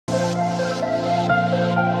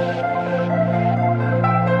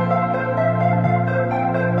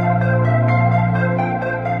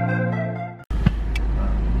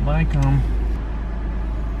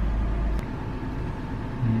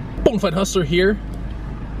Bonafide Hustler here.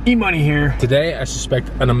 E-Money here. Today, I suspect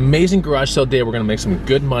an amazing garage sale day. We're gonna make some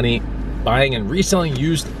good money buying and reselling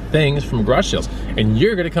used things from garage sales. And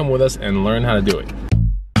you're gonna come with us and learn how to do it.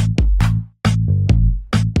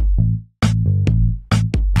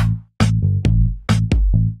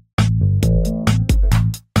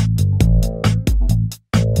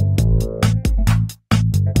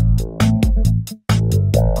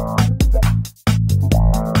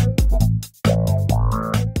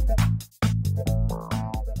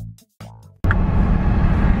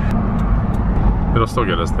 It'll still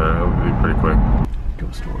get us there. It'll be pretty quick.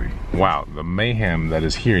 Ghost story. Wow, the mayhem that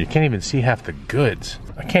is here. You can't even see half the goods.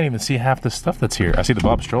 I can't even see half the stuff that's here. I see the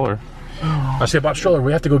Bob stroller. I see a Bob stroller.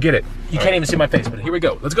 We have to go get it. You can't even see my face, but here we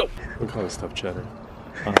go. Let's go. Look at all this stuff, cheddar.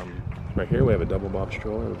 Right here we have a double Bob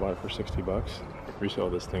stroller. We bought it for 60 bucks.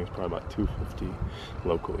 Resale this thing's probably about $2.50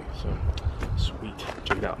 locally. So sweet.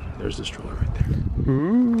 Check it out. There's the stroller right there.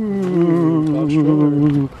 Ooh, Bob stroller.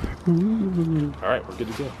 Ooh. All right, we're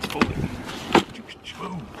good to go. Let's fold it.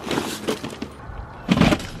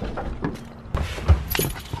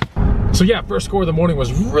 So yeah, first score of the morning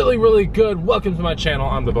was really good. Welcome to my channel.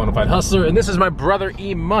 I'm the Bonafide Hustler, and this is my brother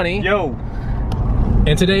E-Money. Yo.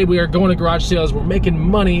 And today we are going to garage sales. We're making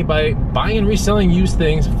money by buying and reselling used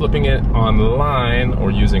things, flipping it online, or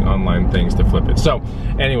using online things to flip it. So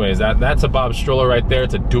anyways, that's a Bob stroller right there.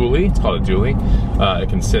 It's a dually. It's called a dually. It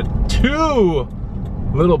can sit 2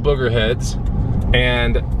 little booger heads,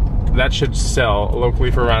 and that should sell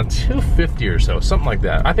locally for around $2.50 or so, something like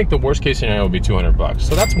that. I think the worst case scenario would be 200 bucks.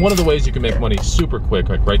 So that's one of the ways you can make money super quick,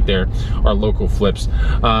 like right there, our local flips.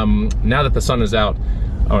 Now that the sun is out,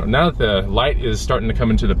 now that the light is starting to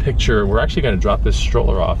come into the picture, we're actually gonna drop this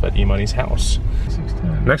stroller off at E-Money's house.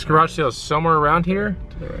 Next garage sale is somewhere around here.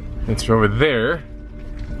 It's over there.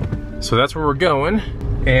 So that's where we're going.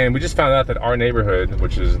 And we just found out that our neighborhood,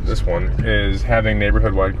 which is this one, is having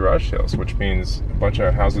neighborhood-wide garage sales, which means a bunch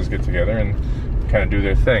of houses get together and kind of do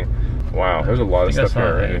their thing. Wow, there's a lot of stuff here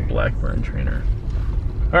already. Blackburn trainer.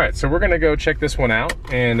 All right, so we're gonna go check this one out,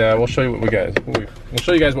 and we'll show you what we got. We'll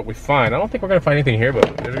show you guys what we find. I don't think we're gonna find anything here,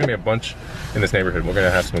 but there's gonna be a bunch in this neighborhood. We're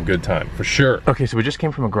gonna have some good time for sure. Okay, so we just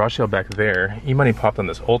came from a garage sale back there. E-Money popped on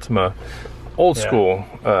this Ultima old school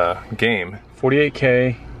game,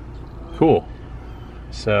 48K. Cool.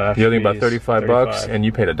 So after you're about 35 bucks, and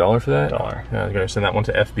you paid $1 for that? $1. Yeah, I'm gonna send that one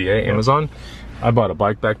to FBA, Amazon. I bought a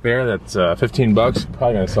bike back there that's 15 bucks.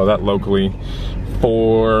 Probably gonna sell that locally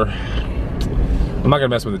for, I'm not gonna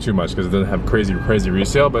mess with it too much because it doesn't have crazy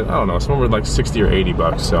resale, but I don't know, somewhere like 60 or 80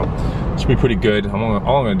 bucks. So it should be pretty good. All I'm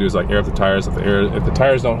gonna do is like air up the tires. If the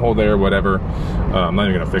tires don't hold air, whatever, I'm not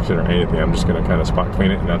even gonna fix it or anything. I'm just gonna kind of spot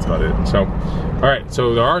clean it, and that's about it. So, all right,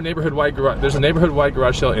 so there are neighborhood-wide garage. There's a neighborhood-wide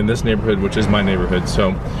garage sale in this neighborhood, which is my neighborhood. So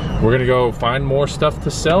we're gonna go find more stuff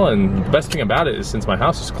to sell. And the best thing about it is, since my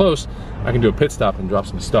house is close, I can do a pit stop and drop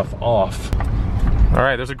some stuff off. All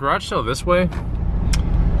right, there's a garage sale this way,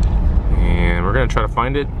 and we're gonna try to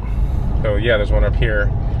find it. Oh yeah, there's one up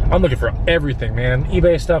here. I'm looking for everything, man.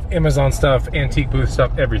 eBay stuff, Amazon stuff, antique booth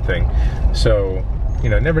stuff, everything. So, you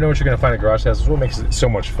know, never know what you're gonna find at garage sales. That's what makes it so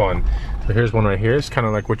much fun. So here's one right here. It's kind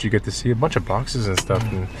of like what you get to see, a bunch of boxes and stuff.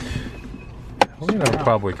 And we're gonna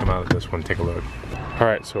probably come out of this one, take a look. All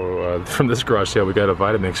right, so from this garage sale, we got a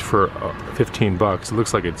Vitamix for 15 bucks. It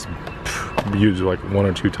looks like it's used like 1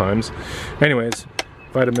 or 2 times. Anyways,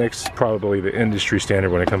 Vitamix, probably the industry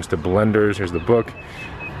standard when it comes to blenders. Here's the book.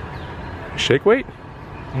 Shake weight?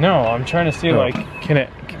 No, I'm trying to see like, can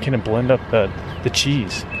it blend up the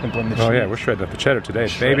cheese? Can it blend the cheese? Oh yeah, we're shredding up the cheddar today,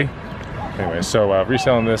 baby. Anyway, so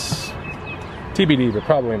reselling this TBD, but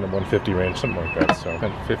probably in the 150 range, something like that. So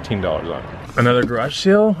spent $15 on it. Another garage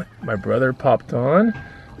sale. My brother popped on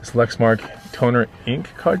this Lexmark toner ink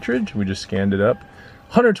cartridge. We just scanned it up.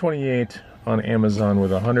 128 on Amazon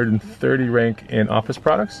with 130 rank in office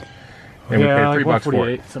products. And yeah, we paid $3 like for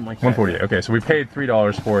it. Something like that. 148. Okay, so we paid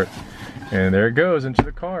 $3 for it. And there it goes into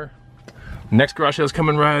the car. Next garage sale is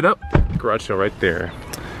coming right up. Garage sale right there.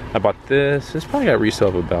 I bought this. It's probably got resale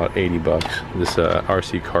of about 80 bucks. This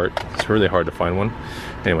RC cart. It's really hard to find one.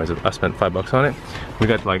 Anyways, I spent $5 on it. We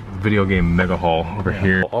got like video game mega haul over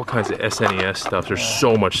here. All kinds of SNES stuff. There's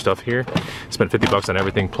so much stuff here. Spent 50 bucks on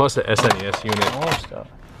everything, plus the SNES unit. More stuff.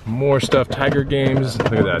 More stuff. Tiger games.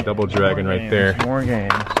 Look at that double dragon right there. More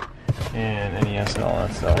games. And NES and all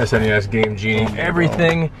that stuff. SNES Game Genie,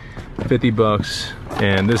 everything, 50 bucks.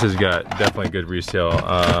 And this has got definitely good resale,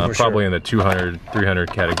 probably in the 200,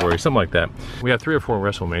 300 category, something like that. We have 3 or 4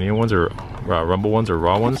 WrestleMania ones, or Rumble ones, or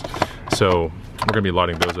Raw ones. So we're gonna be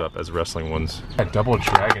loading those up as wrestling ones. A double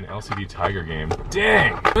dragon LCD Tiger game.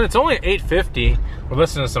 Dang! But it's only $8.50. We're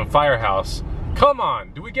listening to some Firehouse Come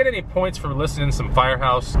on, do we get any points for listening to some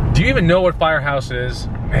Firehouse? Do you even know what Firehouse is?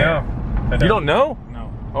 No. You don't know?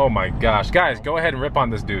 No. Oh my gosh. Guys, go ahead and rip on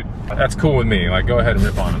this dude. That's cool with me. Like, go ahead and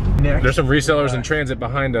rip on him. Next. There's some resellers in transit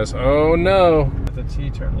behind us. Oh no. The T,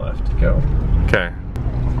 turn left to go. Okay.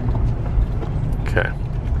 Okay.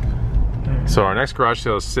 So our next garage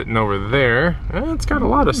sale is sitting over there. It's got a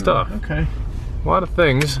lot of stuff. Okay. A lot of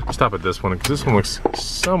things. Stop at this one because this one looks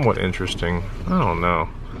somewhat interesting. I don't know.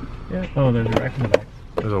 Yeah. Oh, there's a rack in the back.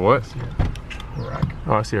 There's a what? A rack.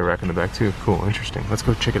 Oh, I see a rack in the back too. Cool, interesting. Let's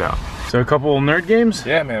go check it out. So a couple nerd games?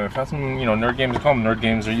 Yeah, man. We found some, you know, nerd games. We call them nerd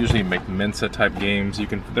games. They're usually make Mensa type games.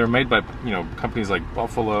 They're made by, you know, companies like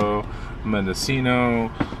Buffalo, Mendocino.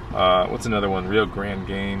 What's another one? Rio Grande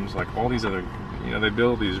Games. Like all these other, you know, they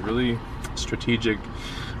build these really strategic,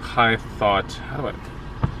 high thought.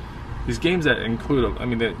 These games that include, I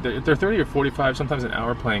mean, they're 30 or 45, sometimes an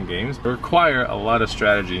hour playing games. They require a lot of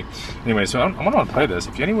strategy. Anyway, so I want to play this.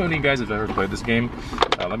 If anyone of you guys have ever played this game,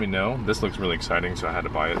 let me know. This looks really exciting, so I had to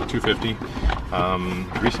buy it.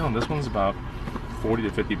 $250. Resale on this one's about 40 to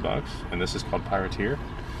 50 bucks, and this is called Pirateer.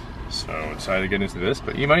 So excited to get into this,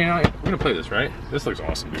 but you know, we're gonna play this, right? This looks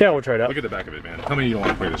awesome, dude. Yeah, we'll try it out. Look at the back of it, man. Tell me you don't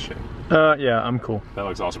want to play this shit. Yeah, I'm cool. That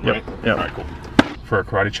looks awesome, Yep. right? Yep. All right, cool. For a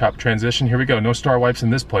karate chop transition, here we go. No star wipes in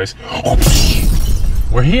this place.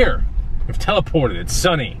 We're here. We've teleported. It's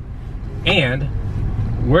sunny. And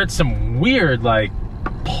we're at some weird, like,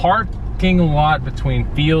 parking lot between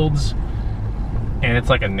fields. And it's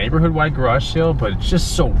like a neighborhood-wide garage sale, but it's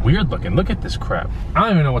just so weird looking. Look at this crap. I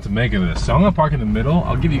don't even know what to make of this. So I'm gonna park in the middle.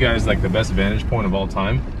 I'll give you guys like the best vantage point of all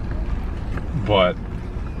time. But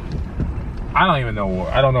I don't even know.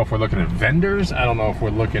 I don't know if we're looking at vendors. I don't know if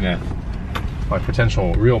we're looking at like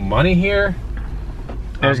potential real money here.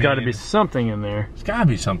 There's got to be something in there. There's got to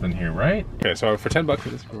be something here, right? Okay, so for 10 bucks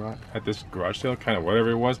at this garage sale, kind of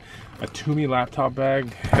whatever it was, a Toomey laptop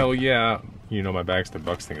bag. Hell yeah. You know my Bags to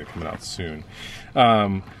Bucks thing is coming out soon.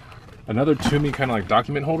 Another Toomey kind of like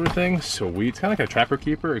document holder thing. Sweet. It's kind of like a Trapper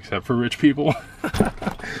Keeper, except for rich people.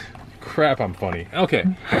 Crap, I'm funny. Okay,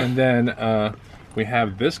 and then we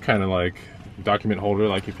have this kind of like document holder,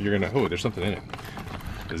 like if you're gonna, oh, there's something in it.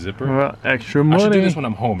 A zipper. Well, extra money. I should do this when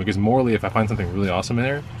I'm home, because morally, if I find something really awesome in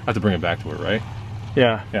there, I have to bring it back to her, right?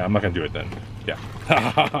 Yeah. Yeah, I'm not gonna do it then.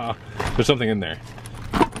 Yeah. There's something in there.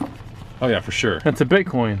 Oh yeah, for sure. That's a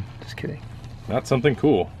Bitcoin. Just kidding. That's something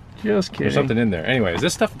cool. Just kidding. There's something in there. Anyways,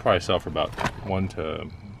 this stuff will probably sell for about 1 to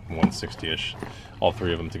 160-ish. All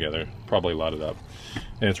three of them together. Probably lotted up.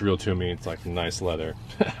 And it's real to me. It's like nice leather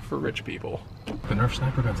for rich people. The Nerf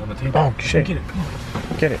sniper gun's on the table. Oh shit! Get it. Come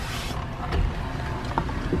on. Get it.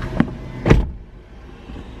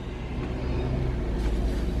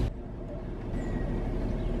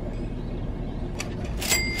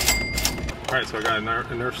 Alright, so I got a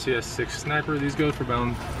Nerf CS6 sniper. These go for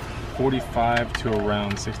about 45 to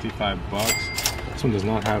around 65 bucks. This one does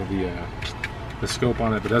not have the scope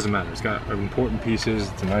on it, but it doesn't matter. It's got important pieces.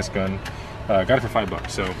 It's a nice gun. Got it for $5.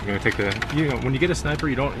 So I'm gonna take the, you know, when you get a sniper,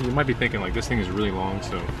 you might be thinking like this thing is really long,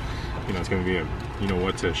 so you know it's gonna be a, you know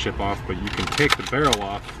what, to ship off, but you can take the barrel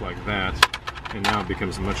off like that, and now it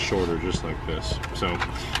becomes much shorter, just like this. So,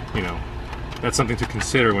 you know, that's something to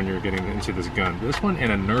consider when you're getting into this gun. This one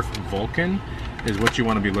and a Nerf Vulcan is what you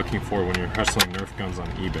want to be looking for when you're hustling Nerf guns on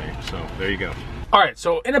eBay. So there you go. All right,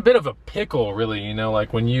 so in a bit of a pickle, really, you know,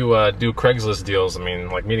 like when you do Craigslist deals, I mean,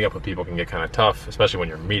 like meeting up with people can get kind of tough, especially when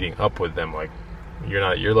you're meeting up with them. Like, you're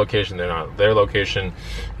not at your location, they're not at their location. You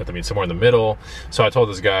have to meet somewhere in the middle. So I told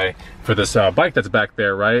this guy for this bike that's back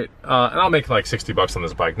there, right? And I'll make like 60 bucks on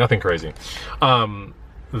this bike, nothing crazy.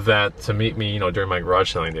 That to meet me, you know, during my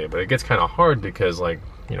garage selling day. But it gets kind of hard because, like,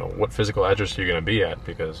 you know, what physical address are you going to be at?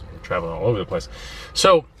 Because I'm traveling all over the place.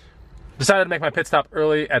 So decided to make my pit stop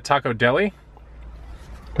early at Taco Deli.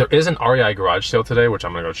 There is an REI garage sale today, which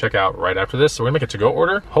I'm gonna go check out right after this. So we're gonna make a to-go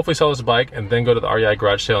order, hopefully sell this bike, and then go to the REI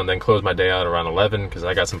garage sale and then close my day out around 11 because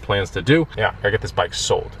I got some plans to do. Yeah, I gotta get this bike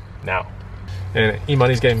sold now. And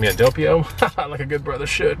E-Money's giving me a Doppio, like a good brother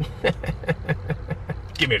should.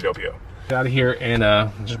 Give me a Doppio. Get out of here and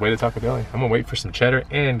just wait at Taco Deli. I'm gonna wait for some cheddar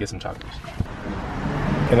and get some tacos.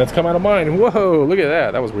 And let's come out of mine. Whoa, look at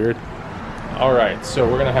that. That was weird. All right, so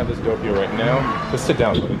we're gonna have this Doppio right now. Let's sit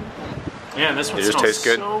down, buddy. Yeah, this one It just smells tastes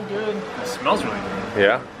good. so good. It smells really good.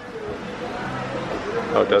 Yeah?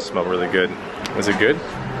 Oh, it does smell really good. Is it good?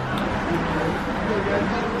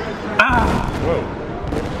 Ah! Whoa.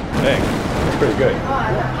 Dang, that's pretty good.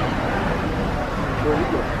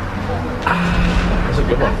 That's a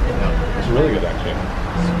good one. It's really good, actually.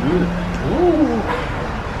 Smooth. Ooh.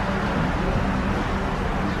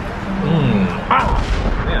 Mmm.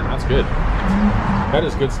 Ah! Man, that's good. That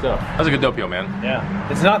is good stuff. That's a good doppio, man. Yeah.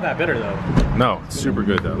 It's not that bitter though. No, it's super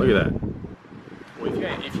good though. Look at that. Well,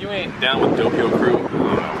 if you ain't down with doppio crew, I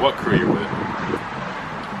don't know what crew you're with.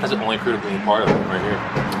 That's the only crew to be part of it right here.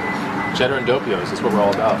 Cheddar and doppios, that's what we're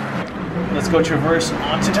all about. Let's go traverse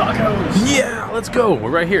onto tacos. Yeah, let's go.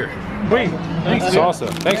 We're right here. Wait, thanks. Salsa.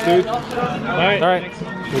 Thanks, dude. All right. All right.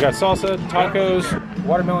 We got salsa, tacos,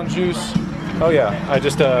 watermelon juice. Oh yeah, I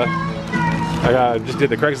just did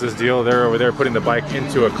the Craigslist deal. They're over there putting the bike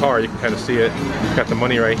into a car. You can kind of see it. Got the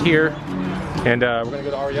money right here. And we're gonna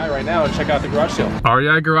go to REI right now and check out the garage sale.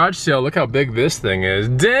 REI garage sale, look how big this thing is.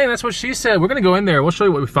 Dang, that's what she said. We're gonna go in there, we'll show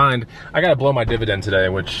you what we find. I gotta blow my dividend today,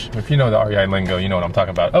 which if you know the REI lingo, you know what I'm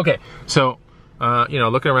talking about. Okay, so, you know,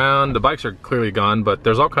 looking around, the bikes are clearly gone, but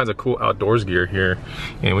there's all kinds of cool outdoors gear here,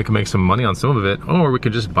 and we can make some money on some of it, or we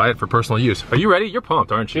could just buy it for personal use. Are you ready? You're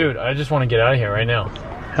pumped, aren't you? Dude, I just wanna get out of here right now.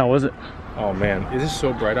 How was it? Oh man, it is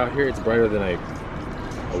so bright out here. It's brighter than a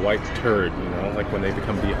white turd, you know, like when they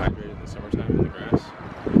become dehydrated in the summertime in the grass.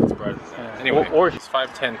 It's brighter than that. Anyway, these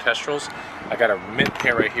 510 Kestrels. I got a mint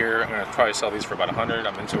pair right here. I'm gonna probably sell these for about 100.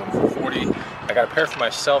 I'm into them for 40. I got a pair for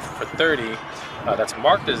myself for 30. That's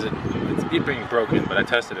marked as it's being broken, but I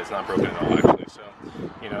tested it. It's not broken at all, actually. So,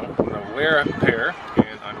 you know, I'm gonna wear a pair,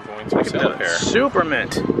 and I'm going to sell a pair. Super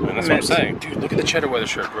mint. And that's what I'm saying. Dude, look at the cheddar weather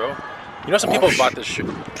shirt, bro. You know, some people have bought this shirt.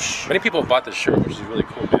 Many people have bought this shirt, which is really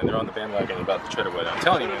cool, man. They're on the bandwagon about the cheddar weather. I'm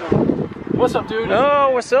telling you, man. What's up, dude?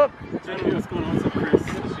 Oh, what's up? What's going on? What's up, Chris?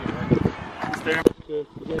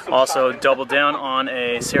 Also, double down on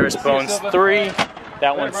a Ceres Bones 3.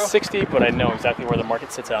 That one's 60, but I know exactly where the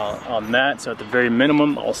market sits out on that. So at the very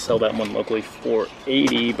minimum, I'll sell that one locally for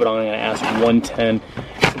 80, but I'm gonna ask 110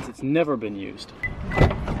 since it's never been used.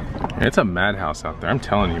 It's a madhouse out there. I'm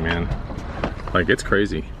telling you, man. Like, it's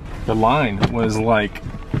crazy. The line was like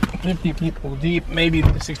 50 people deep, maybe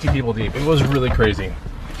 60 people deep. It was really crazy.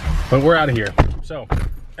 But we're out of here. So,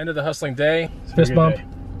 end of the hustling day. Fist bump.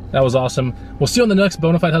 That was awesome. We'll see you on the next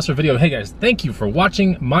Bonafide Hustler video. Hey guys, thank you for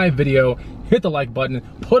watching my video. Hit the like button.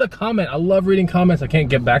 Put a comment. I love reading comments. I can't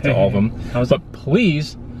get back to all of them. But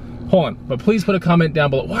please, hold on. But please put a comment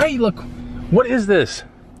down below. Why are you what is this?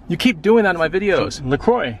 You keep doing that in my videos.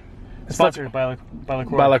 LaCroix. Sponsored by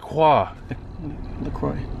LaCroix. By LaCroix.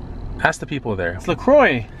 LaCroix. Ask the people there. It's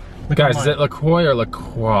LaCroix. Guys, is it LaCroix or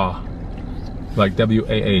LaCroix? Like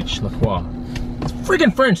W-A-H, LaCroix. It's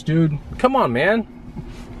freaking French, dude. Come on, man.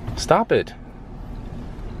 Stop it.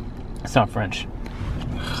 It's not French.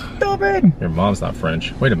 Stop it. Your mom's not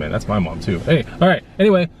French. Wait a minute, that's my mom too. Hey, all right.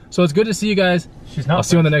 Anyway, so it's good to see you guys. She's not. I'll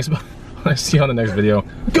see you on the next. I'll see you on the next video.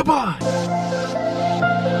 Goodbye.